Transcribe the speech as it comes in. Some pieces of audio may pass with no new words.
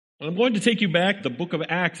I'm going to take you back to the book of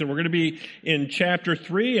Acts, and we're going to be in chapter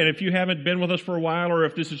 3. And if you haven't been with us for a while, or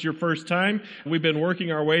if this is your first time, we've been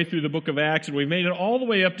working our way through the book of Acts, and we've made it all the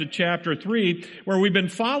way up to chapter 3, where we've been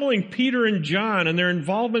following Peter and John and their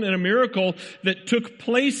involvement in a miracle that took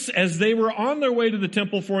place as they were on their way to the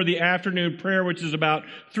temple for the afternoon prayer, which is about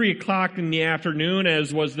 3 o'clock in the afternoon,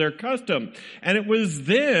 as was their custom. And it was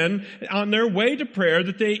then, on their way to prayer,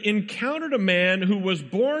 that they encountered a man who was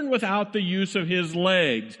born without the use of his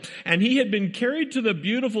legs. And he had been carried to the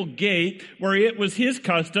beautiful gate where it was his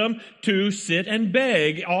custom to sit and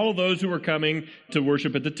beg all of those who were coming to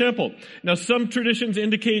worship at the temple. Now, some traditions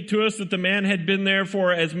indicate to us that the man had been there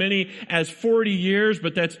for as many as 40 years,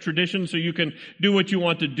 but that's tradition, so you can do what you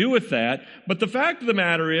want to do with that. But the fact of the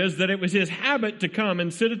matter is that it was his habit to come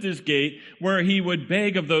and sit at this gate where he would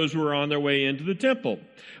beg of those who were on their way into the temple.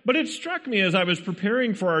 But it struck me as I was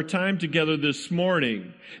preparing for our time together this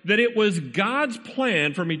morning that it was God's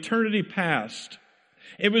plan from eternity past.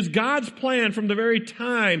 It was God's plan from the very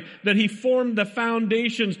time that He formed the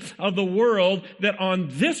foundations of the world that on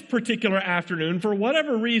this particular afternoon, for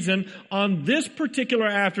whatever reason, on this particular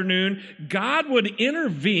afternoon, God would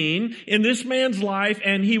intervene in this man's life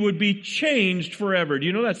and he would be changed forever. Do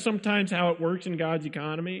you know that's sometimes how it works in God's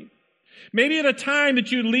economy? Maybe at a time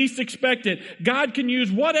that you least expect it, God can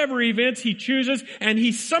use whatever events He chooses, and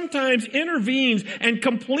He sometimes intervenes and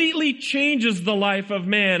completely changes the life of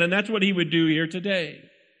man, and that's what He would do here today.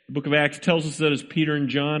 The book of Acts tells us that as Peter and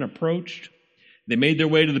John approached, they made their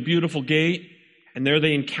way to the beautiful gate, and there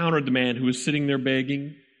they encountered the man who was sitting there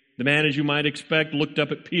begging. The man, as you might expect, looked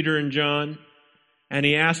up at Peter and John, and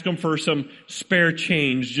he asked them for some spare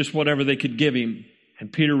change, just whatever they could give him.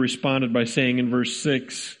 And Peter responded by saying in verse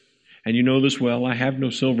 6, "And you know this well, I have no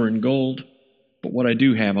silver and gold, but what I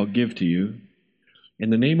do have I'll give to you. In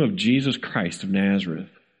the name of Jesus Christ of Nazareth,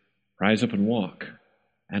 rise up and walk."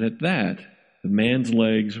 And at that, the man's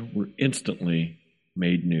legs were instantly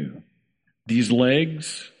made new. These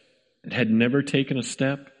legs that had never taken a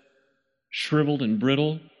step, shriveled and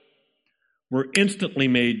brittle, were instantly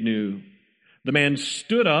made new. The man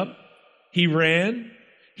stood up, he ran,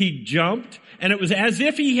 he jumped, and it was as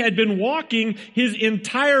if he had been walking his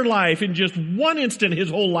entire life. In just one instant, his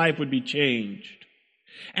whole life would be changed.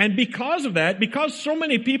 And because of that, because so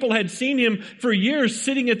many people had seen him for years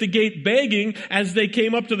sitting at the gate begging as they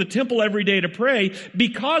came up to the temple every day to pray,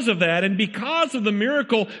 because of that and because of the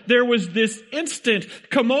miracle, there was this instant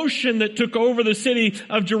commotion that took over the city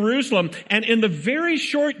of Jerusalem. And in the very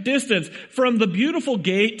short distance from the beautiful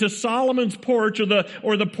gate to Solomon's porch or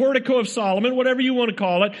the portico of Solomon, whatever you want to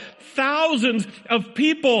call it, thousands of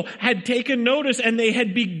people had taken notice and they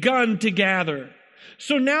had begun to gather.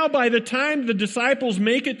 So now by the time the disciples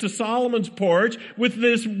make it to Solomon's porch with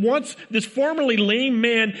this formerly lame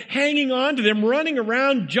man hanging on to them, running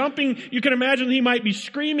around, jumping, you can imagine he might be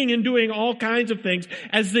screaming and doing all kinds of things.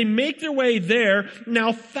 As they make their way there,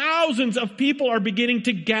 now thousands of people are beginning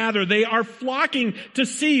to gather. They are flocking to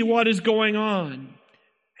see what is going on.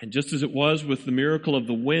 And just as it was with the miracle of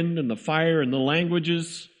the wind and the fire and the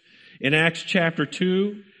languages in Acts chapter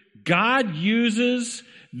 2, God uses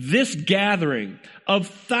this gathering of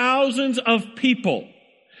thousands of people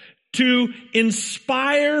to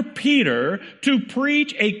inspire Peter to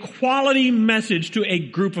preach a quality message to a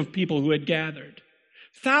group of people who had gathered.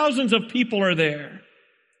 Thousands of people are there.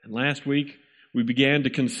 And last week, we began to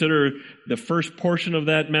consider the first portion of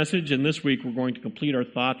that message, and this week we're going to complete our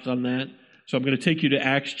thoughts on that. So I'm going to take you to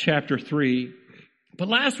Acts chapter 3. But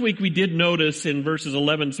last week we did notice in verses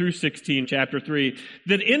 11 through 16, chapter 3,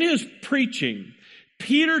 that in his preaching,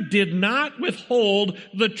 Peter did not withhold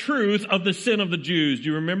the truth of the sin of the Jews. Do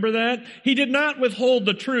you remember that? He did not withhold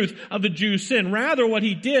the truth of the Jews' sin. Rather, what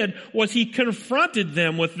he did was he confronted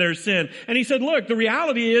them with their sin. And he said, look, the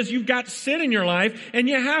reality is you've got sin in your life and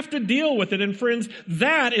you have to deal with it. And friends,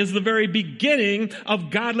 that is the very beginning of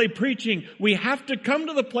godly preaching. We have to come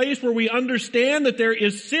to the place where we understand that there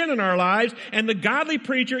is sin in our lives, and the godly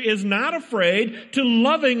preacher is not afraid to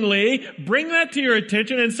lovingly bring that to your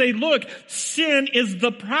attention and say, look, sin is the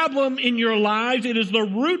problem in your lives. It is the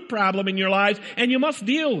root problem in your lives, and you must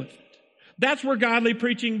deal with it. That's where godly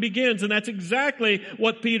preaching begins, and that's exactly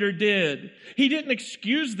what Peter did. He didn't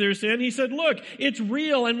excuse their sin. He said, look, it's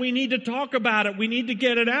real, and we need to talk about it. We need to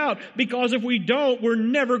get it out, because if we don't, we're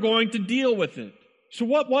never going to deal with it. So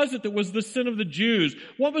what was it that was the sin of the Jews?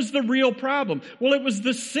 What was the real problem? Well, it was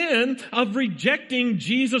the sin of rejecting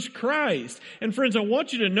Jesus Christ. And friends, I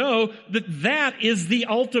want you to know that that is the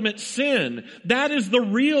ultimate sin. That is the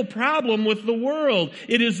real problem with the world.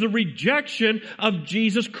 It is the rejection of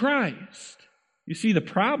Jesus Christ. You see, the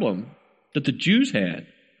problem that the Jews had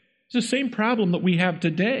It's the same problem that we have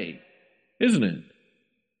today, isn't it?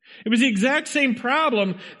 It was the exact same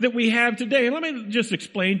problem that we have today. And let me just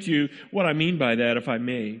explain to you what I mean by that, if I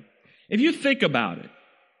may. If you think about it,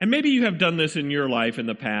 and maybe you have done this in your life in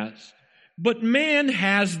the past, but man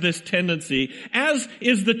has this tendency, as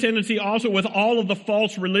is the tendency also with all of the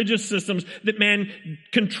false religious systems that man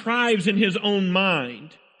contrives in his own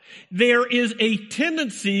mind. There is a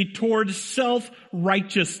tendency towards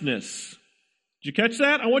self-righteousness. Did you catch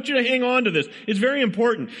that? I want you to hang on to this. It's very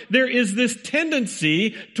important. There is this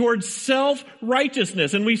tendency towards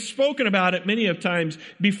self-righteousness, and we've spoken about it many of times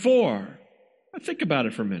before. Now think about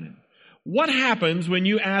it for a minute. What happens when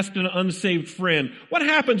you ask an unsaved friend? What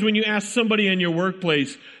happens when you ask somebody in your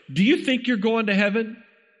workplace, do you think you're going to heaven?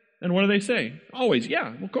 And what do they say? Always,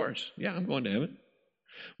 yeah, of course. Yeah, I'm going to heaven.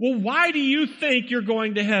 Well, why do you think you're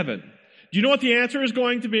going to heaven? Do you know what the answer is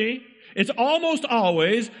going to be? It's almost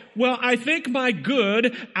always, well, I think my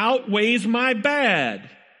good outweighs my bad.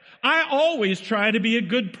 I always try to be a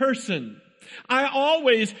good person. I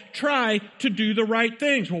always try to do the right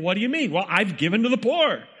things. Well, what do you mean? Well, I've given to the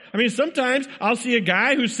poor. I mean, sometimes I'll see a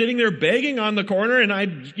guy who's sitting there begging on the corner, and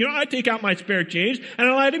I take out my spare change and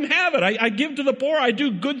I let him have it. I give to the poor. I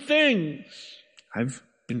do good things. I've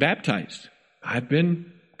been baptized. I've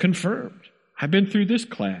been confirmed. I've been through this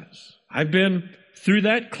class. I've been through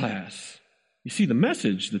that class. You see, the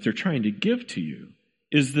message that they're trying to give to you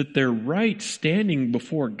is that their right standing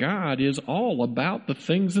before God is all about the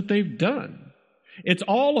things that they've done. It's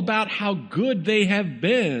all about how good they have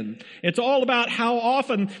been. It's all about how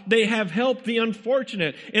often they have helped the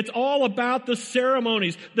unfortunate. It's all about the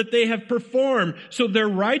ceremonies that they have performed. So their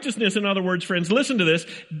righteousness, in other words, friends, listen to this,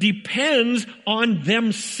 depends on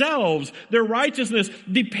themselves. Their righteousness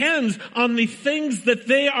depends on the things that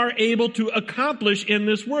they are able to accomplish in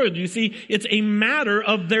this world. You see, it's a matter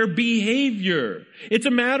of their behavior. It's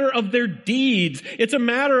a matter of their deeds. It's a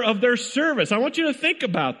matter of their service. I want you to think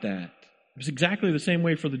about that. It was exactly the same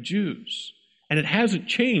way for the Jews. And it hasn't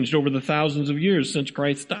changed over the thousands of years since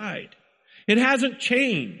Christ died. It hasn't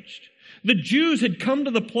changed. The Jews had come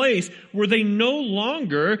to the place where they no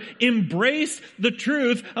longer embraced the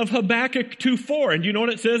truth of Habakkuk 2:4. And you know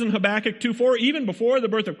what it says in Habakkuk 2:4? Even before the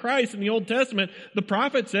birth of Christ in the Old Testament, the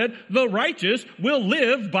prophet said, the righteous will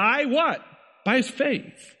live by what? By his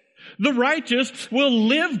faith. The righteous will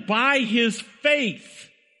live by his faith.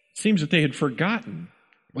 It seems that they had forgotten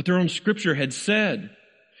what their own scripture had said.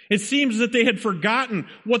 It seems that they had forgotten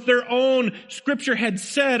what their own scripture had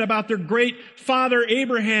said about their great father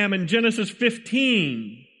Abraham in Genesis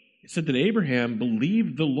 15. It said that Abraham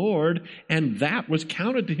believed the Lord, and that was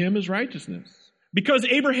counted to him as righteousness. Because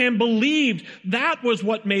Abraham believed, that was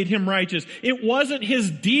what made him righteous. It wasn't his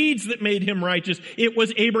deeds that made him righteous. It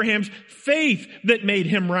was Abraham's faith that made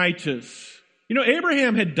him righteous. You know,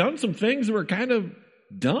 Abraham had done some things that were kind of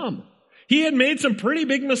dumb. He had made some pretty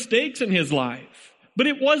big mistakes in his life. But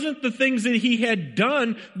it wasn't the things that he had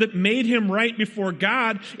done that made him right before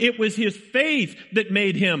God. It was his faith that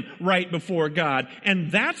made him right before God. And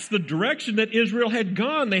that's the direction that Israel had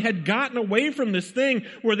gone. They had gotten away from this thing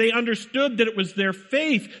where they understood that it was their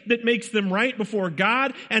faith that makes them right before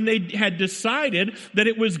God. And they had decided that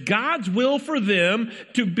it was God's will for them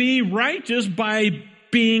to be righteous by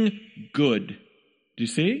being good. Do you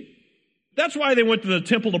see? That's why they went to the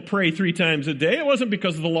temple to pray 3 times a day. It wasn't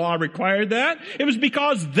because the law required that. It was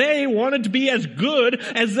because they wanted to be as good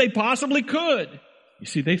as they possibly could. You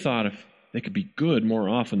see, they thought if they could be good more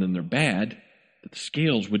often than they're bad, that the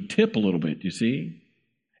scales would tip a little bit, you see.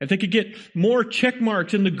 If they could get more check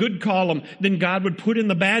marks in the good column than God would put in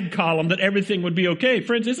the bad column, that everything would be okay.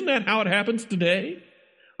 Friends, isn't that how it happens today?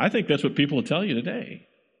 I think that's what people will tell you today.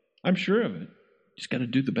 I'm sure of it. You just got to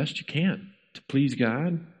do the best you can to please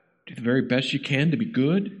God. Do the very best you can to be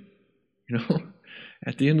good. You know,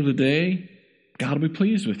 at the end of the day, God will be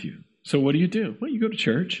pleased with you. So what do? Well, you go to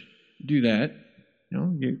church, you do that. You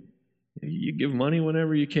know, you give money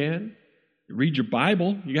whenever you can. You read your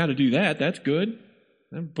Bible. You got to do that. That's good.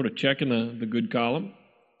 And put a check in the good column.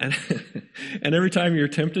 And, and every time you're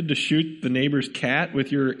tempted to shoot the neighbor's cat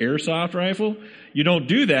with your airsoft rifle, you don't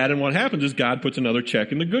do that. And what happens is God puts another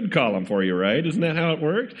check in the good column for you, right? Isn't that how it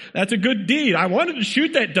works? That's a good deed. I wanted to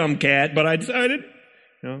shoot that dumb cat, but I decided,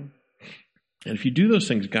 you know. And if you do those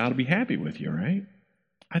things, God will be happy with you, right?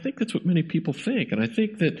 I think that's what many people think. And I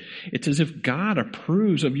think that it's as if God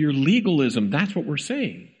approves of your legalism. That's what we're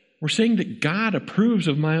saying. We're saying that God approves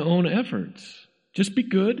of my own efforts. Just be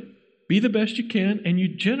good. Be the best you can, and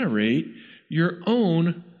you generate your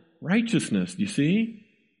own righteousness, you see?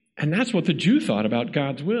 And that's what the Jew thought about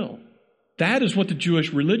God's will. That is what the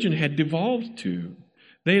Jewish religion had devolved to.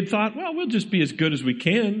 They had thought, well, we'll just be as good as we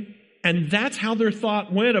can. And that's how their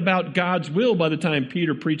thought went about God's will by the time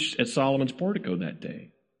Peter preached at Solomon's portico that day.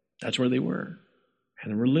 That's where they were.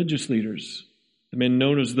 And the religious leaders, the men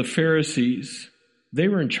known as the Pharisees, they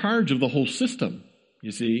were in charge of the whole system,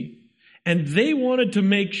 you see. And they wanted to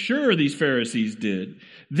make sure, these Pharisees did,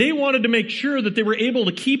 they wanted to make sure that they were able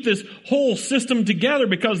to keep this whole system together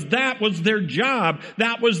because that was their job.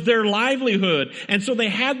 That was their livelihood. And so they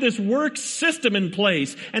had this work system in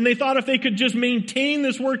place. And they thought if they could just maintain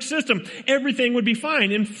this work system, everything would be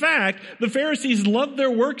fine. In fact, the Pharisees loved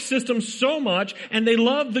their work system so much, and they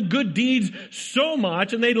loved the good deeds so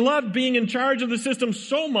much, and they loved being in charge of the system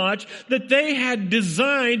so much that they had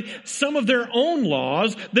designed some of their own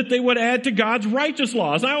laws that they would add to God's righteous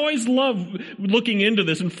laws. I always love looking into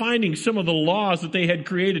this and finding some of the laws that they had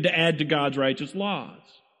created to add to God's righteous laws.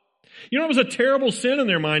 You know, it was a terrible sin in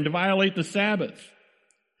their mind to violate the Sabbath.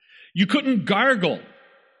 You couldn't gargle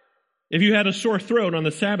if you had a sore throat on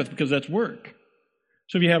the Sabbath because that's work.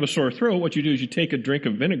 So if you have a sore throat, what you do is you take a drink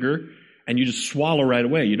of vinegar and you just swallow right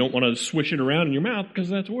away. You don't want to swish it around in your mouth because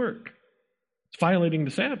that's work. It's violating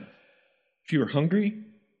the Sabbath. If you are hungry,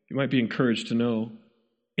 you might be encouraged to know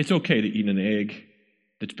it's okay to eat an egg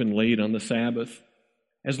that's been laid on the Sabbath,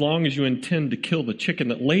 as long as you intend to kill the chicken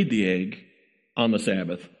that laid the egg on the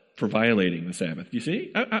Sabbath for violating the Sabbath. You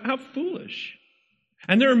see? How foolish.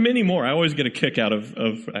 And there are many more. I always get a kick out of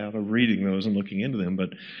reading those and looking into them, but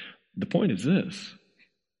the point is this.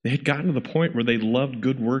 They had gotten to the point where they loved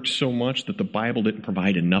good works so much that the Bible didn't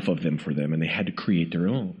provide enough of them for them, and they had to create their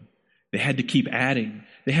own. They had to keep adding.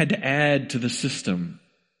 They had to add to the system.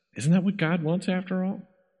 Isn't that what God wants after all?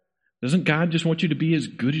 Doesn't God just want you to be as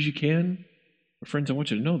good as you can? But friends, I want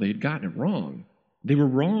you to know they had gotten it wrong. They were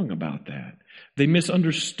wrong about that. They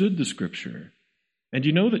misunderstood the Scripture. And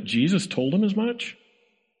you know that Jesus told them as much?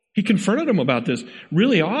 He confronted them about this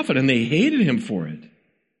really often, and they hated him for it.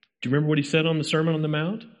 Do you remember what he said on the Sermon on the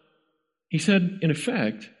Mount? He said, in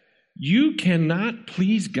effect, you cannot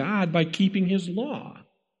please God by keeping his law.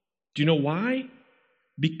 Do you know why?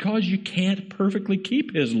 Because you can't perfectly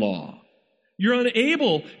keep his law. You're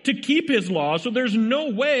unable to keep his law, so there's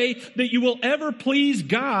no way that you will ever please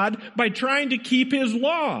God by trying to keep his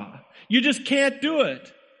law. You just can't do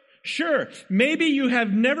it. Sure, maybe you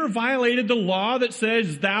have never violated the law that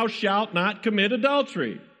says thou shalt not commit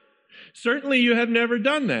adultery. Certainly you have never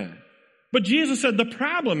done that. But Jesus said the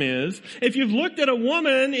problem is, if you've looked at a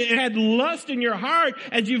woman and had lust in your heart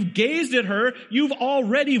as you've gazed at her, you've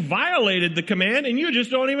already violated the command and you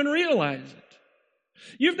just don't even realize it.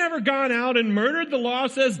 You've never gone out and murdered. The law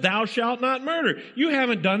says thou shalt not murder. You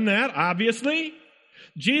haven't done that, obviously.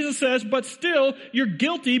 Jesus says, but still, you're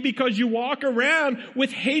guilty because you walk around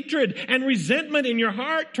with hatred and resentment in your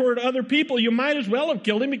heart toward other people. You might as well have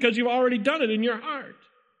killed him because you've already done it in your heart.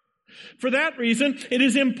 For that reason, it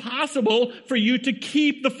is impossible for you to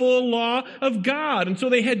keep the full law of God. And so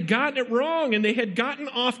they had gotten it wrong, and they had gotten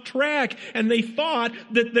off track, and they thought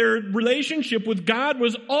that their relationship with God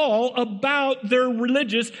was all about their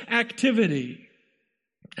religious activity.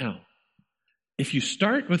 Now, if you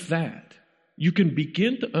start with that, you can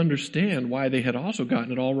begin to understand why they had also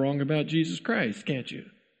gotten it all wrong about Jesus Christ, can't you?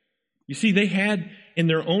 You see, they had, in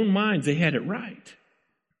their own minds, they had it right.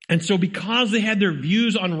 And so because they had their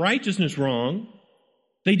views on righteousness wrong,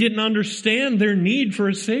 they didn't understand their need for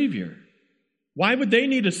a Savior. Why would they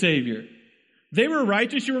need a Savior? They were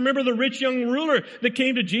righteous. You remember the rich young ruler that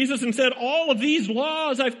came to Jesus and said, all of these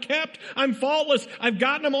laws I've kept, I'm faultless, I've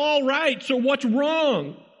gotten them all right, so what's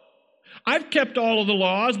wrong? I've kept all of the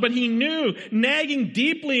laws, but he knew, nagging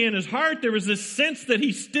deeply in his heart, there was this sense that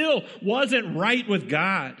he still wasn't right with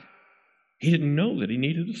God. He didn't know that he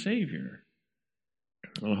needed a Savior.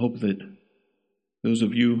 I hope that those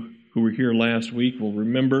of you who were here last week will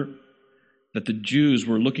remember that the Jews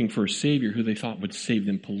were looking for a Savior who they thought would save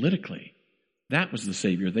them politically. That was the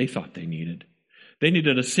Savior they thought they needed. They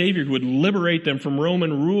needed a Savior who would liberate them from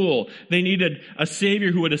Roman rule. They needed a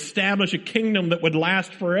Savior who would establish a kingdom that would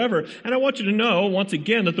last forever. And I want you to know, once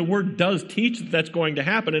again, that the Word does teach that that's going to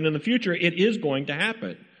happen, and in the future it is going to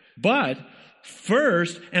happen. But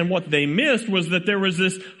first, and what they missed, was that there was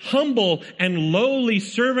this humble and lowly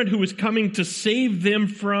servant who was coming to save them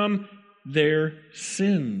from their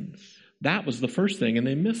sins. That was the first thing, and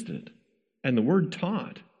they missed it. And the Word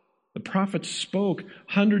taught. The prophets spoke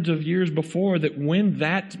hundreds of years before that when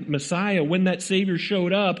that Messiah, when that Savior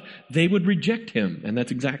showed up, they would reject him. And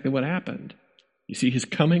that's exactly what happened. You see, his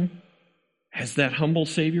coming, as that humble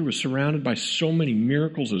Savior was surrounded by so many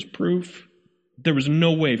miracles as proof, there was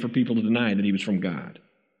no way for people to deny that he was from God.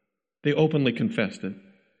 They openly confessed it.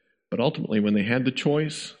 But ultimately, when they had the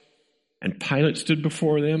choice, and Pilate stood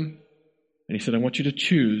before them, and he said, I want you to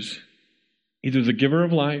choose Either the giver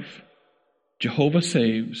of life, Jehovah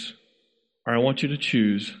saves, or I want you to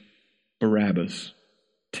choose Barabbas,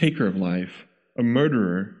 taker of life, a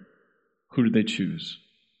murderer. Who did they choose?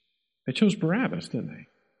 They chose Barabbas, didn't they?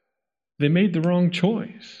 They made the wrong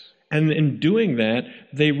choice. And in doing that,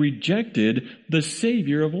 they rejected the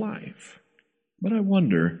Savior of life. But I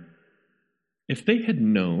wonder, if they had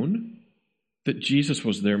known that Jesus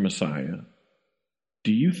was their Messiah,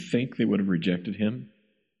 do you think they would have rejected him?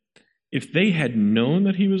 If they had known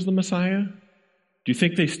that he was the Messiah, do you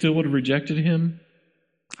think they still would have rejected him?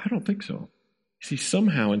 I don't think so. See,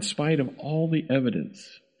 somehow, in spite of all the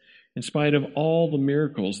evidence, in spite of all the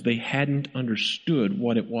miracles, they hadn't understood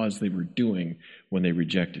what it was they were doing when they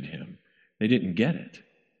rejected him. They didn't get it.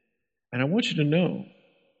 And I want you to know,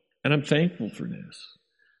 and I'm thankful for this,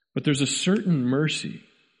 but there's a certain mercy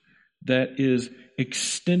that is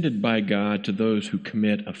extended by God to those who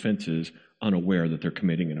commit offenses unaware that they're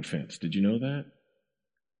committing an offense. Did you know that?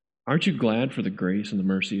 Aren't you glad for the grace and the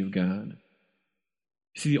mercy of God?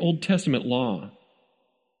 See, the Old Testament law,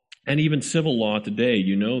 and even civil law today,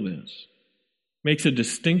 you know this, makes a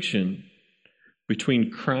distinction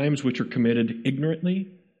between crimes which are committed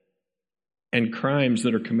ignorantly and crimes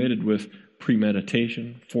that are committed with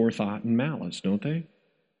premeditation, forethought, and malice, don't they?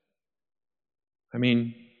 I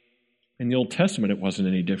mean, in the Old Testament, it wasn't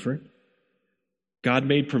any different. God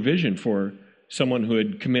made provision for someone who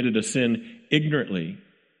had committed a sin ignorantly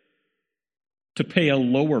to pay a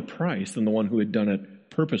lower price than the one who had done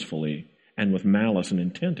it purposefully and with malice and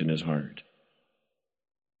intent in his heart.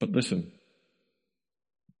 But listen,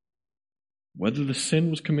 whether the sin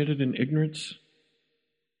was committed in ignorance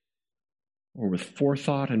or with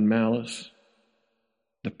forethought and malice,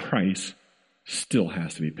 the price still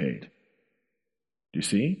has to be paid. Do you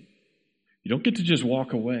see? You don't get to just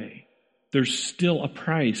walk away. There's still a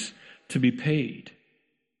price to be paid.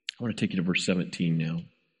 I want to take you to verse 17 now.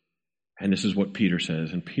 And this is what Peter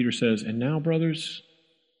says. And Peter says, "And now, brothers,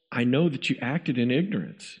 I know that you acted in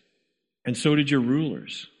ignorance, and so did your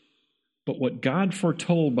rulers. But what God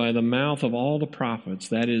foretold by the mouth of all the prophets,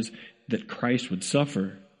 that is, that Christ would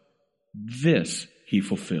suffer, this he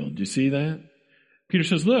fulfilled." Do you see that? Peter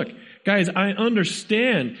says, look, guys, I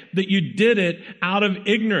understand that you did it out of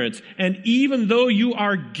ignorance. And even though you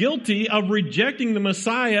are guilty of rejecting the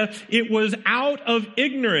Messiah, it was out of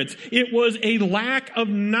ignorance. It was a lack of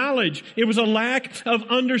knowledge. It was a lack of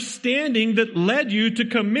understanding that led you to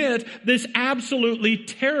commit this absolutely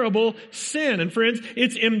terrible sin. And friends,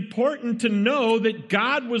 it's important to know that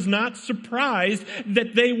God was not surprised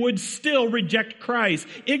that they would still reject Christ.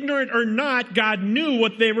 Ignorant or not, God knew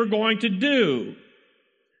what they were going to do.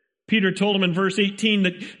 Peter told him in verse 18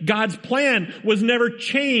 that God's plan was never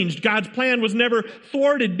changed. God's plan was never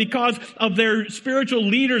thwarted because of their spiritual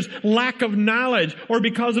leaders' lack of knowledge or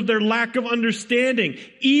because of their lack of understanding.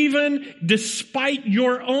 Even despite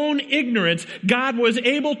your own ignorance, God was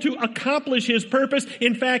able to accomplish his purpose.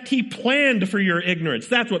 In fact, he planned for your ignorance.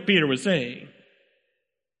 That's what Peter was saying.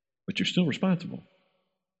 But you're still responsible.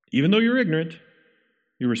 Even though you're ignorant,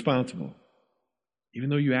 you're responsible. Even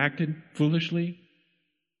though you acted foolishly,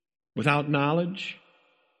 without knowledge,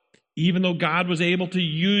 even though God was able to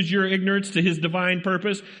use your ignorance to his divine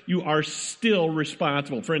purpose, you are still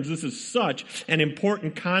responsible. Friends, this is such an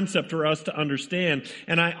important concept for us to understand.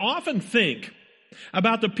 And I often think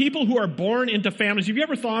about the people who are born into families. Have you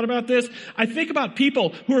ever thought about this? I think about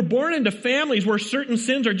people who are born into families where certain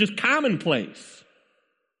sins are just commonplace.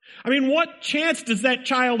 I mean, what chance does that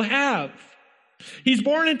child have? He's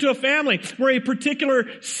born into a family where a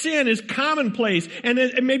particular sin is commonplace, and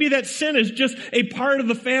maybe that sin is just a part of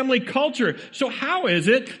the family culture. So how is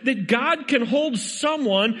it that God can hold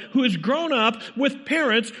someone who has grown up with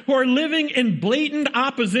parents who are living in blatant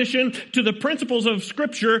opposition to the principles of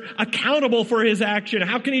Scripture accountable for his action?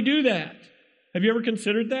 How can he do that? Have you ever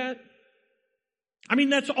considered that? I mean,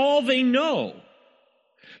 that's all they know.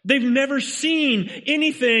 They've never seen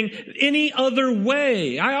anything any other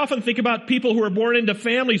way. I often think about people who are born into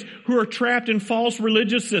families who are trapped in false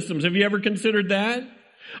religious systems. Have you ever considered that?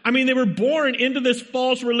 I mean, they were born into this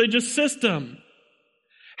false religious system.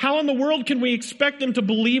 How in the world can we expect them to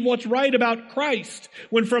believe what's right about Christ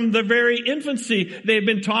when from the very infancy they've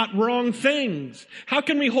been taught wrong things? How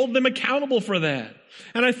can we hold them accountable for that?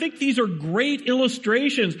 And I think these are great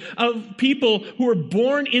illustrations of people who are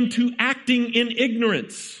born into acting in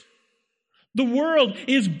ignorance. The world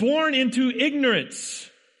is born into ignorance.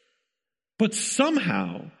 But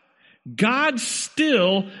somehow, God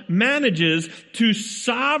still manages to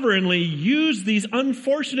sovereignly use these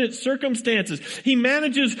unfortunate circumstances. He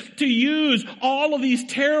manages to use all of these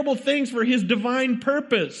terrible things for his divine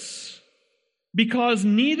purpose. Because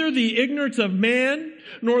neither the ignorance of man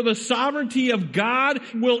nor the sovereignty of God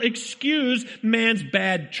will excuse man's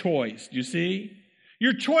bad choice. Do you see?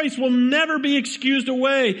 Your choice will never be excused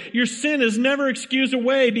away. Your sin is never excused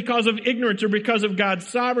away because of ignorance or because of God's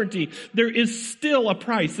sovereignty. There is still a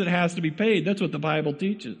price that has to be paid. That's what the Bible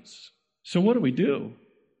teaches. So what do?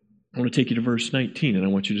 I want to take you to verse 19, and I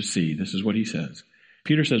want you to see. This is what he says.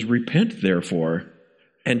 Peter says, "Repent, therefore,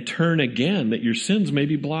 and turn again, that your sins may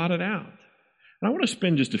be blotted out." And I want to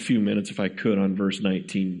spend just a few minutes, if I could, on verse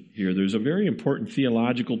 19 here. There's a very important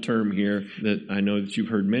theological term here that I know that you've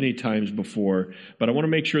heard many times before, but I want to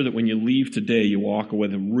make sure that when you leave today, you walk away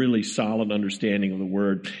with a really solid understanding of the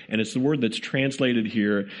word. And it's the word that's translated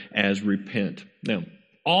here as repent. Now,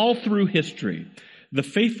 all through history, the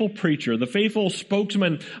faithful preacher, the faithful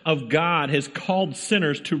spokesman of God has called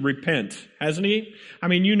sinners to repent, hasn't he? I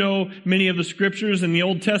mean, you know many of the scriptures in the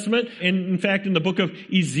Old Testament. And in fact, in the book of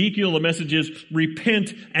Ezekiel, the message is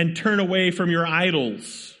repent and turn away from your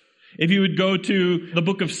idols. If you would go to the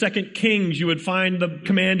book of 2 Kings, you would find the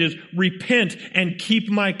command is repent and keep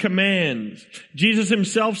my commands. Jesus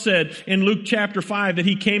himself said in Luke chapter 5 that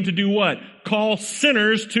he came to do what? Call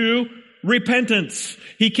sinners to repentance.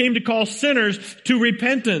 He came to call sinners to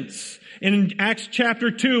repentance. In Acts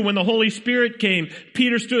chapter 2, when the Holy Spirit came,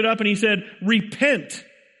 Peter stood up and he said, repent.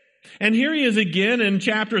 And here he is again in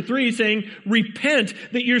chapter 3 saying, repent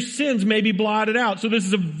that your sins may be blotted out. So this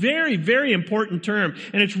is a very, very important term.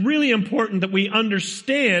 And it's really important that we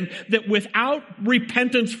understand that without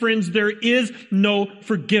repentance, friends, there is no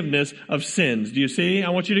forgiveness of sins. Do you see?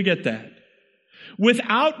 I want you to get that.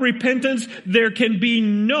 Without repentance, there can be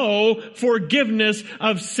no forgiveness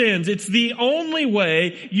of sins. It's the only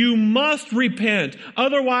way. You must repent.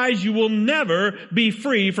 Otherwise, you will never be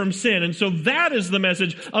free from sin. And so that is the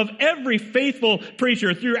message of every faithful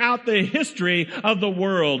preacher throughout the history of the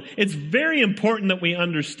world. It's very important that we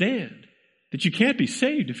understand that you can't be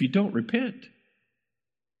saved if you don't repent.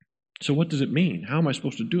 So what does it mean? How am I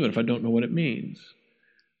supposed to do it if I don't know what it means?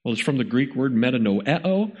 Well, it's from the Greek word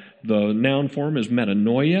metanoeo. The noun form is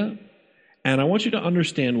metanoia. And I want you to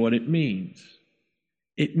understand what it means.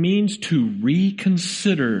 It means to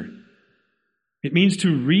reconsider. It means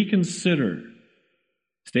to reconsider.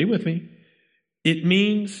 Stay with me. It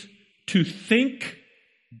means to think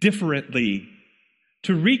differently.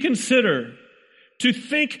 To reconsider. To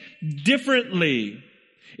think differently.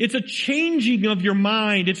 It's a changing of your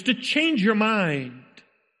mind. It's to change your mind.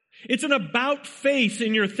 It's an about face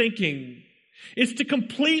in your thinking. It's to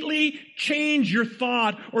completely change your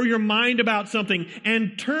thought or your mind about something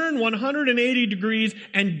and turn 180 degrees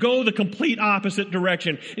and go the complete opposite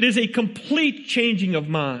direction. It is a complete changing of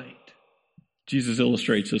mind. Jesus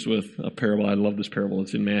illustrates this with a parable. I love this parable.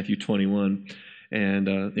 It's in Matthew 21. And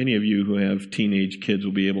any of you who have teenage kids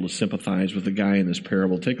will be able to sympathize with the guy in this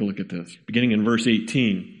parable. Take a look at this. Beginning in verse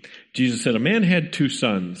 18, Jesus said, "A man had 2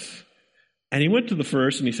 sons. And he went to the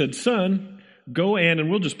first and he said, 'Son, go and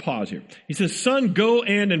we'll just pause here. He says, 'Son, go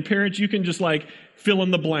and parents, you can just like fill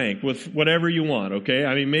in the blank with whatever you want, okay?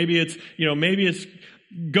 I mean, maybe it's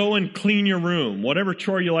go and clean your room, whatever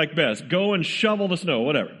chore you like best. Go and shovel the snow,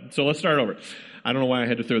 whatever.' So let's start over. I don't know why I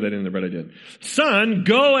had to throw that in there, but I did. 'Son,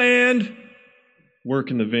 go and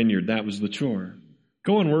work in the vineyard.' That was the chore.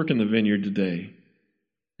 'Go and work in the vineyard today.'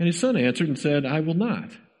 And his son answered and said, 'I will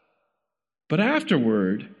not.' But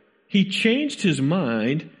afterward, he changed his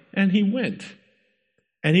mind and he went.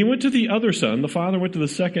 And he went to the other son. The father went to the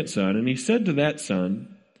second son, and he said to that son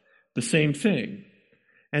the same thing.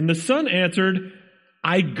 And the son answered,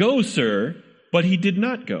 'I go, sir,' but he did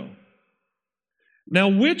not go. Now,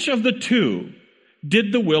 which of the 2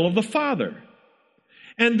 did the will of the father?"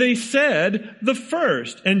 And they said, "The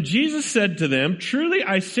first." And Jesus said to them, "Truly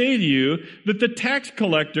I say to you that the tax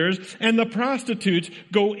collectors and the prostitutes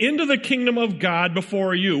go into the kingdom of God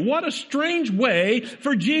before you." What a strange way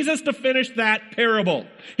for Jesus to finish that parable.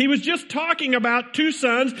 He was just talking about 2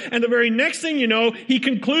 sons, and the very next thing you know, he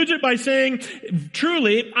concludes it by saying,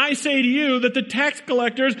 "Truly I say to you that the tax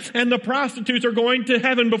collectors and the prostitutes are going to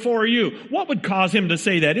heaven before you." What would cause him to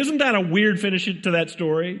say that? Isn't that a weird finish to that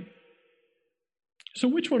story? So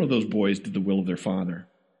which one of those boys did the will of their father?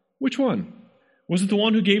 Which one? Was it the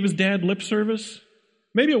one who gave his dad lip service?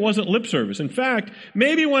 Maybe it wasn't lip service. In fact,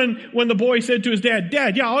 maybe when the boy said to his dad,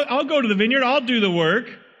 "Dad, yeah, I'll go to the vineyard, I'll do the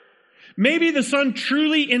work." Maybe the son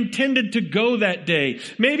truly intended to go that day.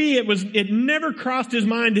 Maybe it never crossed his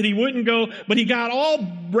mind that he wouldn't go, but he got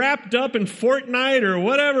all wrapped up in Fortnite or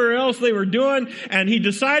whatever else they were doing, and he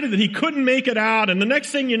decided that he couldn't make it out, and the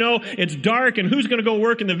next thing you know, it's dark, and who's going to go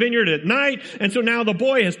work in the vineyard at night? And so now the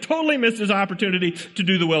boy has totally missed his opportunity to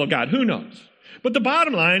do the will of God. Who knows? But the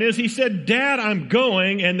bottom line is he said, Dad, I'm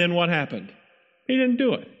going. And then what happened? He didn't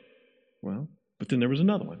do it. Well, but then there was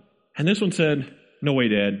another one. And this one said, no way,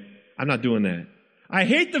 Dad. I'm not doing that. I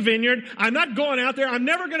hate the vineyard. I'm not going out there. I'm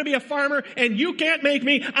never going to be a farmer, and you can't make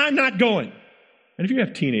me. I'm not going. And if you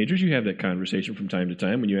have teenagers, you have that conversation from time to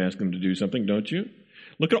time when you ask them to do something, don't you?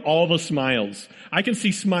 Look at all the smiles. I can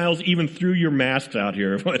see smiles even through your masks out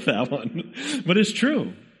here with that one. But it's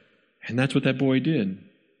true. And that's what that boy did.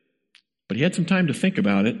 But he had some time to think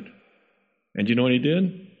about it. And you know what he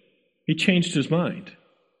did? He changed his mind.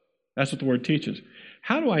 That's what the word teaches.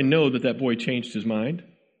 How do I know that that boy changed his mind?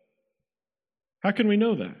 How can we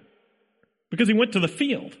know that? Because he went to the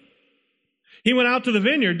field. He went out to the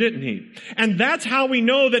vineyard, didn't he? And that's how we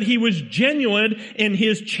know that he was genuine in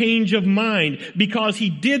his change of mind, because he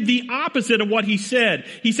did the opposite of what he said.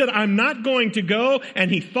 He said, I'm not going to go,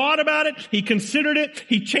 and he thought about it, he considered it,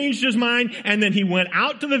 he changed his mind, and then he went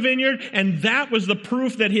out to the vineyard, and that was the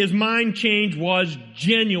proof that his mind change was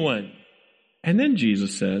genuine. And then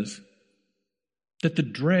Jesus says that the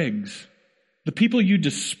dregs, the people you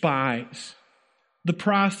despise, the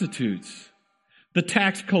prostitutes, the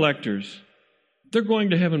tax collectors, they're going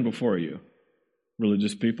to heaven before you,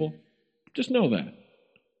 religious people. Just know that.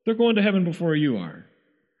 They're going to heaven before you are.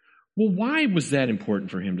 Well, why was that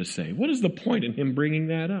important for him to say? What is the point in him bringing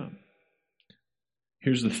that up?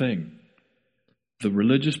 Here's the thing. The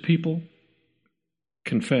religious people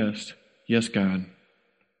confessed, yes, God,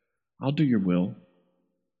 I'll do your will.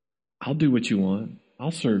 I'll do what you want.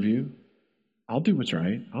 I'll serve you. I'll do what's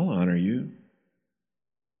right. I'll honor you.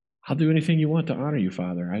 I'll do anything you want to honor you,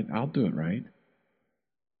 Father. I'll do it right.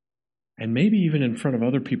 And maybe even in front of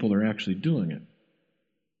other people, they're actually doing it.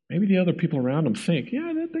 Maybe the other people around them think,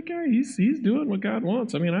 yeah, that guy, he's doing what God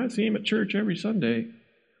wants. I mean, I see him at church every Sunday.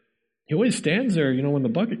 He always stands there, when the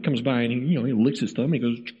bucket comes by and he licks his thumb, he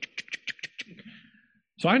goes,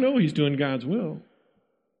 so I know he's doing God's will.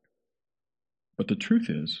 But the truth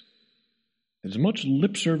is, as much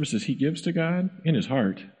lip service as he gives to God, in his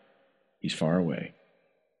heart, he's far away.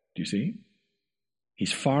 Do you see?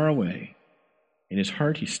 He's far away. In his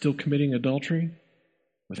heart, he's still committing adultery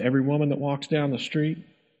with every woman that walks down the street.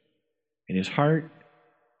 In his heart,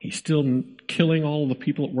 he's still killing all of the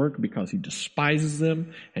people at work because he despises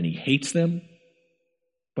them and he hates them.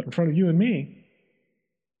 But in front of you and me,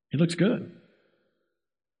 he looks good.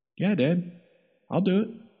 Yeah, Dad, I'll do it.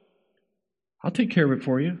 I'll take care of it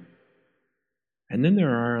for you. And then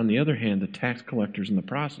there are, on the other hand, the tax collectors and the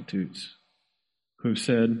prostitutes who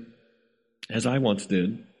said, as I once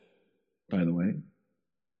did, by the way,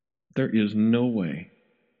 there is no way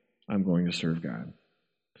I'm going to serve God.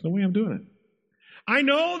 There's no way I'm doing it. I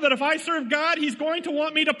know that if I serve God, he's going to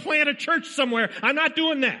want me to plant a church somewhere. I'm not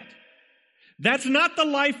doing that. That's not the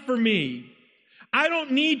life for me. I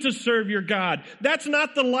don't need to serve your God. That's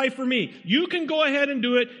not the life for me. You can go ahead and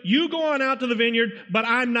do it. You go on out to the vineyard, but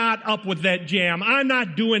I'm not up with that jam. I'm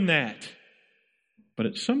not doing that. But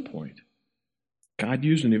at some point, God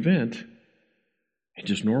used an event in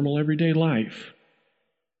just normal everyday life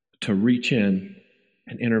to reach in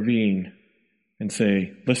and intervene and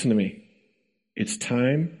say, listen to me, it's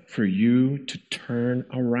time for you to turn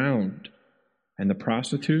around. And the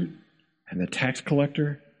prostitute and the tax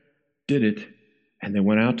collector did it, and they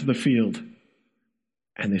went out to the field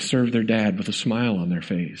and they served their dad with a smile on their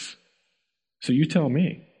face. So you tell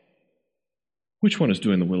me, which one is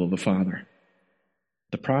doing the will of the Father?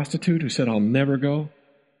 The prostitute who said, I'll never go,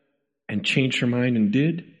 and changed her mind and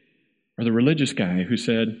did? Or the religious guy who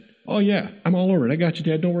said, oh yeah, I'm all over it. I got you,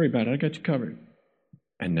 Dad. Don't worry about it. I got you covered.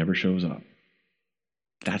 And never shows up.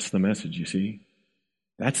 That's the message, you see.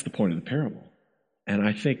 That's the point of the parable. And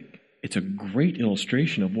I think it's a great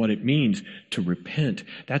illustration of what it means to repent.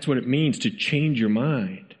 That's what it means to change your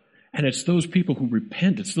mind. And it's those people who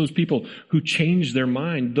repent. It's those people who change their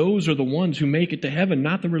mind. Those are the ones who make it to heaven,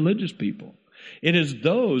 not the religious people. It is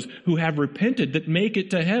those who have repented that make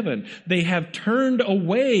it to heaven. They have turned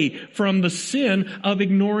away from the sin of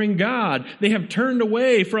ignoring God. They have turned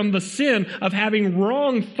away from the sin of having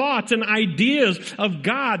wrong thoughts and ideas of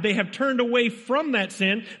God. They have turned away from that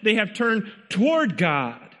sin. They have turned toward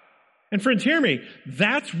God. And friends, hear me.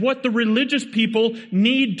 That's what the religious people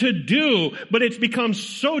need to do. But it's become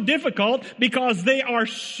so difficult because they are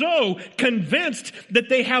so convinced that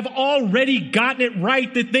they have already gotten it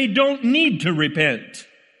right that they don't need to repent.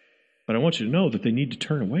 But I want you to know that they need to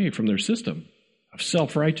turn away from their system of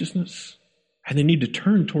self-righteousness. And they need to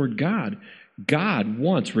turn toward God. God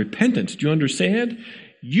wants repentance. Do you understand?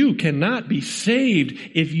 You cannot be saved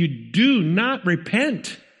if you do not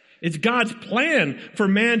repent. It's God's plan for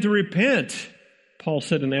man to repent. Paul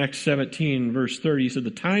said in Acts 17, verse 30, he said,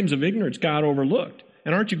 the times of ignorance God overlooked.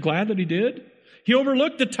 And aren't you glad that he did? He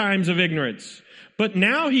overlooked the times of ignorance. But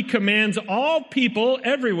now he commands all people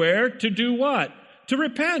everywhere to do what? To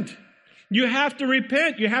repent. You have to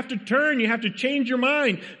repent. You have to turn. You have to change your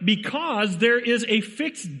mind because there is a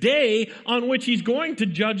fixed day on which he's going to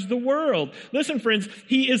judge the world. Listen, friends,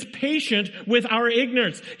 he is patient with our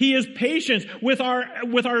ignorance. He is patient with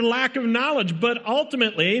our lack of knowledge. But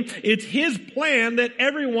ultimately, it's his plan that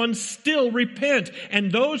everyone still repent.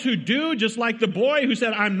 And those who do, just like the boy who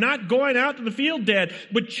said, I'm not going out to the field, Dad,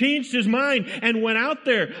 but changed his mind and went out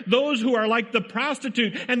there. Those who are like the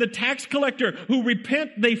prostitute and the tax collector who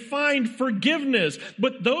repent, they find forgiveness.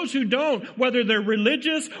 But those who don't, whether they're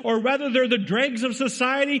religious or whether they're the dregs of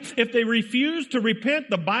society, if they refuse to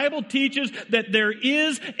repent, the Bible teaches that there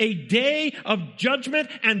is a day of judgment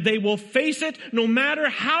and they will face it no matter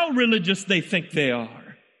how religious they think they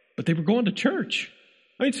are. But they were going to church.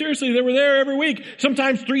 I mean, seriously, they were there every week,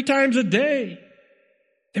 sometimes 3 times a day.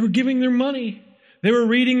 They were giving their money. They were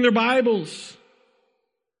reading their Bibles.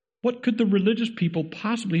 What could the religious people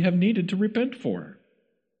possibly have needed to repent for?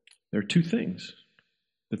 There are 2 things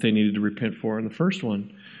that they needed to repent for. And the first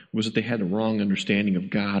one was that they had a wrong understanding of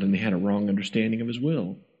God and they had a wrong understanding of his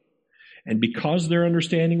will. And because their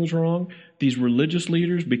understanding was wrong, these religious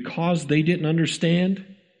leaders, because they didn't understand,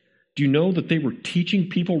 do you know that they were teaching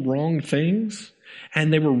people wrong things?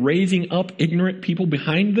 And they were raising up ignorant people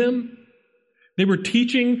behind them? They were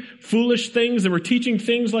teaching foolish things. They were teaching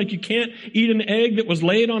things like you can't eat an egg that was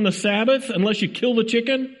laid on the Sabbath unless you kill the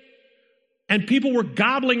chicken. And people were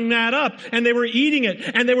gobbling that up, and they were eating it,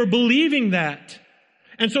 and they were believing that.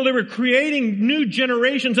 And so they were creating new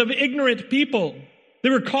generations of ignorant people. They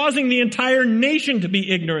were causing the entire nation to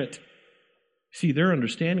be ignorant. See, their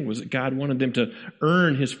understanding was that God wanted them to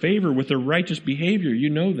earn his favor with their righteous behavior. You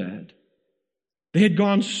know that. They had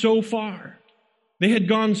gone so far. They had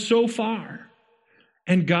gone so far.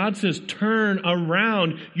 And God says, turn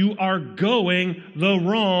around. You are going the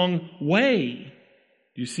wrong way.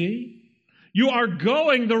 Do you see? You are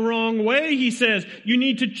going the wrong way, he says. You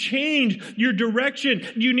need to change your direction.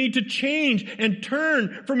 You need to change and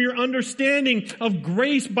turn from your understanding of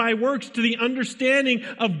grace by works to the understanding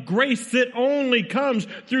of grace that only comes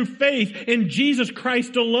through faith in Jesus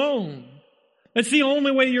Christ alone. That's the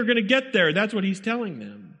only way you're going to get there. That's what he's telling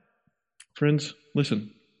them. Friends,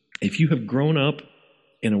 listen. If you have grown up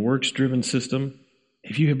in a works-driven system,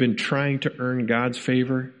 if you have been trying to earn God's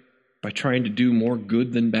favor by trying to do more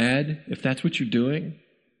good than bad, if that's what you're doing,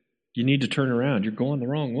 you need to turn around. You're going the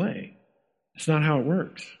wrong way. It's not how it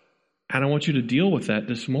works. And I want you to deal with that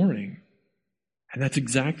this morning. And that's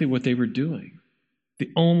exactly what they were doing.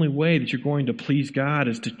 The only way that you're going to please God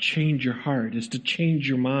is to change your heart, is to change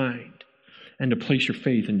your mind, and to place your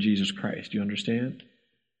faith in Jesus Christ. Do you understand?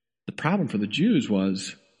 The problem for the Jews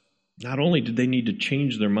was not only did they need to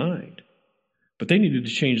change their mind, but they needed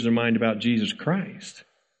to change their mind about Jesus Christ.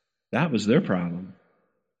 That was their problem.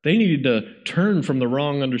 They needed to turn from the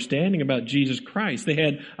wrong understanding about Jesus Christ. They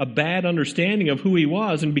had a bad understanding of who he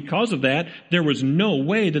was, and because of that, there was no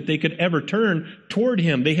way that they could ever turn toward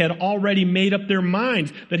him. They had already made up their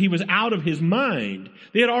minds that he was out of his mind.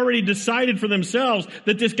 They had already decided for themselves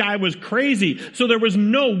that this guy was crazy, so there was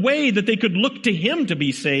no way that they could look to him to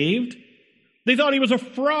be saved. They thought he was a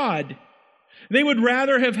fraud. They would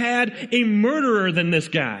rather have had a murderer than this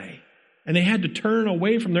guy. And they had to turn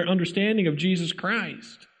away from their understanding of Jesus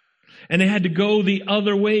Christ. And they had to go the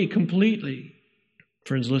other way completely.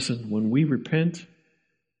 Friends, listen, when we repent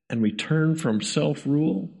and we turn from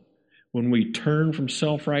self-rule, when we turn from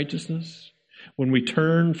self-righteousness, when we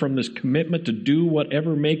turn from this commitment to do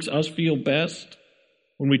whatever makes us feel best,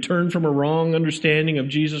 when we turn from a wrong understanding of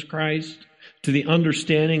Jesus Christ to the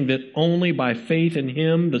understanding that only by faith in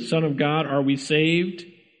him, the Son of God, are we saved,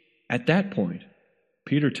 at that point,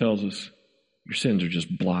 Peter tells us, your sins are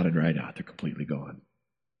just blotted right out. They're completely gone.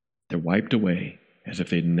 They're wiped away as if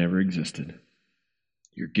they'd never existed.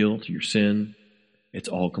 Your guilt, your sin, it's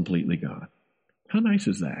all completely gone. How nice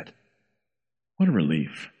is that? What a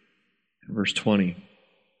relief. In verse 20,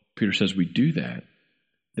 Peter says we do that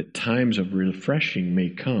times of refreshing may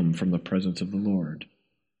come from the presence of the Lord.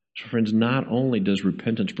 So friends, not only does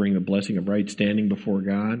repentance bring the blessing of right standing before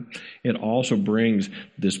God, it also brings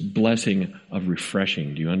this blessing of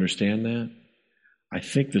refreshing. Do you understand that? I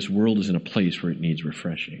think this world is in a place where it needs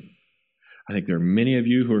refreshing. I think there are many of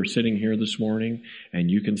you who are sitting here this morning and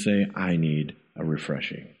you can say, I need a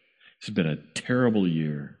refreshing. It's been a terrible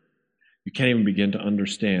year. You can't even begin to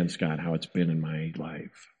understand, Scott, how it's been in my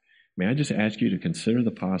life. May I just ask you to consider the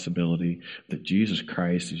possibility that Jesus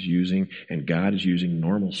Christ is using and God is using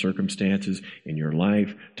normal circumstances in your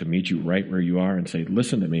life to meet you right where you are and say,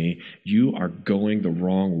 listen to me, you are going the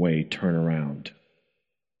wrong way, turn around.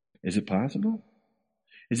 Is it possible?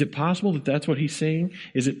 Is it possible that that's what he's saying?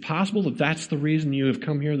 Is it possible that that's the reason you have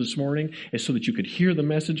come here this morning, is so that you could hear the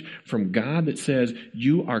message from God that says,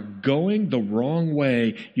 you are going the wrong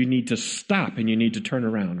way, you need to stop and you need to turn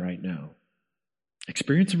around right now?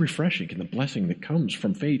 Experience the refreshing and the blessing that comes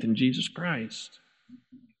from faith in Jesus Christ.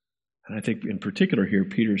 And I think in particular here,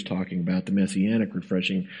 Peter's talking about the messianic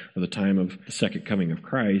refreshing or the time of the second coming of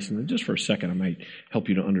Christ. And just for a second, I might help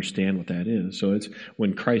you to understand what that is. So it's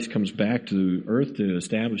when Christ comes back to earth to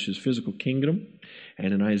establish his physical kingdom.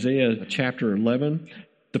 And in Isaiah chapter 11,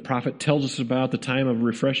 the prophet tells us about the time of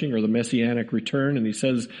refreshing or the messianic return, and he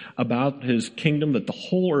says about his kingdom that the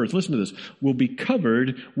whole earth, listen to this, will be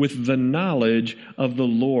covered with the knowledge of the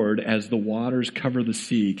Lord as the waters cover the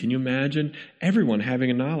sea. Can you imagine everyone having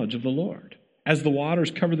a knowledge of the Lord? As the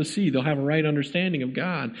waters cover the sea, they'll have a right understanding of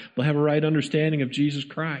God. They'll have a right understanding of Jesus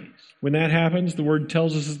Christ. When that happens, the word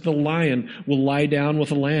tells us that the lion will lie down with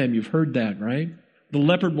the lamb. You've heard that, right? The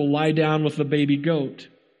leopard will lie down with the baby goat.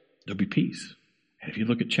 There'll be peace. And if you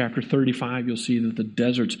look at chapter 35, you'll see that the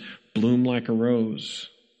deserts bloom like a rose.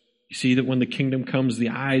 You see that when the kingdom comes, the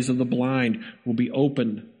eyes of the blind will be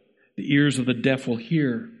opened. The ears of the deaf will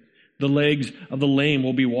hear. The legs of the lame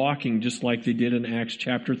will be walking just like they did in Acts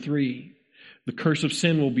chapter 3. The curse of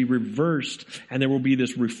sin will be reversed, and there will be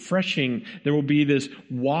this refreshing, there will be this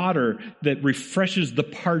water that refreshes the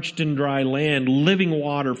parched and dry land, living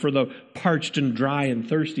water for the parched and dry and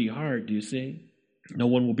thirsty heart, do you see? No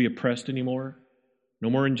one will be oppressed anymore. No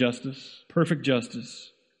more injustice, perfect justice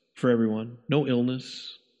for everyone, no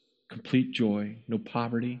illness, complete joy, no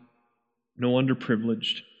poverty, no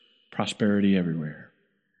underprivileged, prosperity everywhere.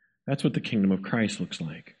 That's what the kingdom of Christ looks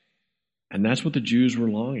like. And that's what the Jews were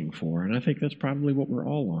longing for, and I think that's probably what we're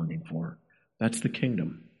all longing for. That's the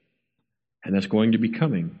kingdom. And that's going to be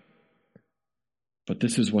coming. But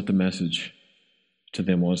this is what the message to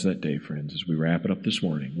them was that day, friends, as we wrap it up this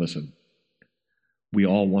morning. Listen, we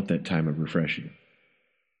all want that time of refreshing.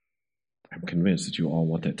 I'm convinced that you all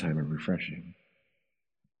want that time of refreshing.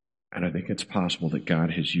 And I think it's possible that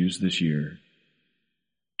God has used this year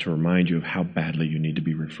to remind you of how badly you need to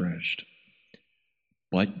be refreshed.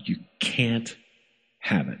 But you can't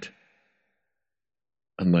have it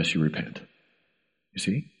unless you repent. You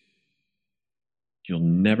see? You'll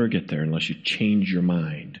never get there unless you change your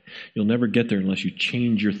mind. You'll never get there unless you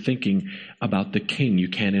change your thinking about the king. You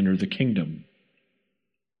can't enter the kingdom.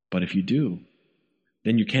 But if you do,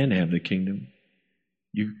 then you can have the kingdom.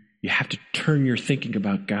 You have to turn your thinking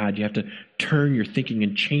about God. You have to turn your thinking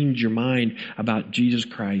and change your mind about Jesus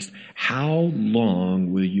Christ. How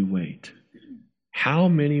long will you wait? How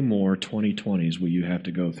many more 2020s will you have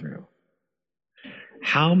to go through?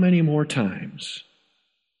 How many more times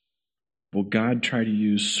will God try to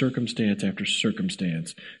use circumstance after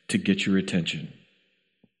circumstance to get your attention?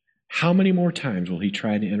 How many more times will he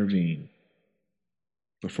try to intervene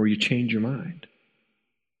before you change your mind?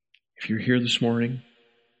 If you're here this morning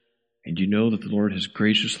and you know that the Lord has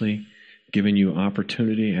graciously given you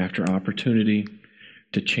opportunity after opportunity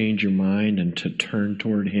to change your mind and to turn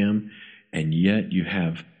toward him, and yet you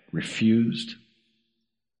have refused,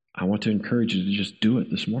 I want to encourage you to just do it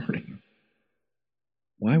this morning.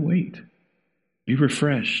 Why wait? Be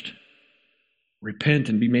refreshed. Repent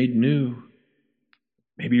and be made new.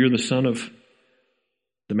 Maybe you're the son of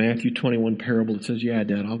the Matthew 21 parable that says, yeah,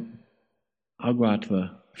 Dad, I'll go out to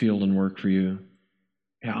the field and work for you.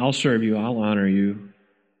 Yeah, I'll serve you. I'll honor you.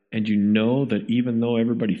 And you know that even though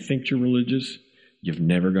everybody thinks you're religious, you've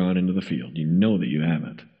never gone into the field. You know that you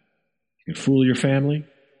haven't. You can fool your family.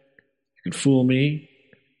 You can fool me.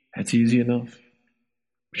 That's easy enough.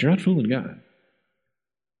 But you're not fooling God.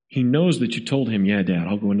 He knows that you told him, yeah, Dad,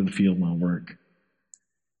 I'll go into the field and I'll work.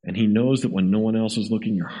 And he knows that when no one else is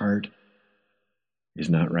looking, your heart is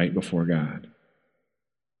not right before God.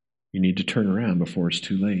 You need to turn around before it's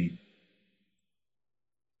too late.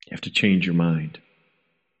 You have to change your mind.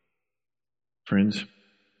 Friends, it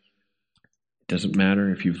doesn't matter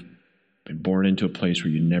if you've been born into a place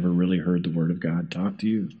where you never really heard the Word of God talk to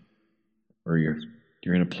you, or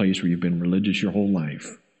you're in a place where you've been religious your whole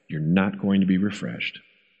life. You're not going to be refreshed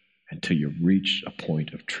until you reach a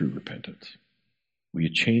point of true repentance. Will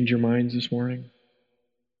you change your minds this morning?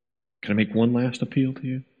 Can I make one last appeal to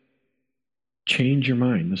you? Change your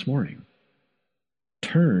mind this morning.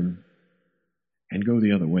 Turn and go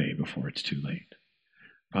the other way before it's too late.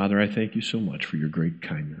 Father, I thank you so much for your great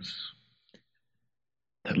kindness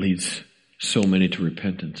that leads so many to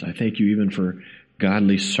repentance. I thank you even for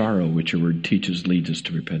godly sorrow, which your word teaches leads us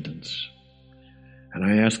to repentance. And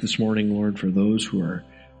I ask this morning, Lord, for those who are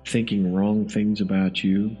thinking wrong things about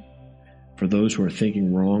you, for those who are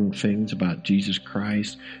thinking wrong things about Jesus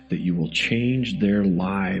Christ, that you will change their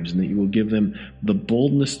lives and that you will give them the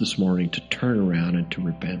boldness this morning to turn around and to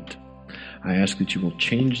repent. I ask that you will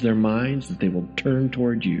change their minds, that they will turn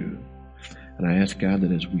toward you. And I ask, God,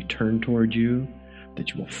 that as we turn toward you,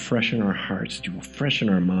 that you will freshen our hearts, that you will freshen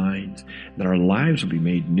our minds, that our lives will be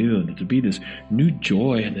made new, and that there will be this new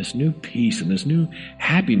joy and this new peace and this new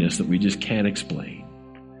happiness that we just can't explain.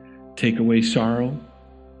 Take away sorrow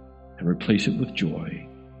and replace it with joy.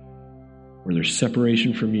 Where there's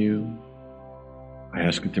separation from you, I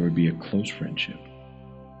ask that there would be a close friendship.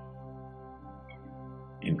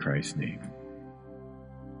 In Christ's name.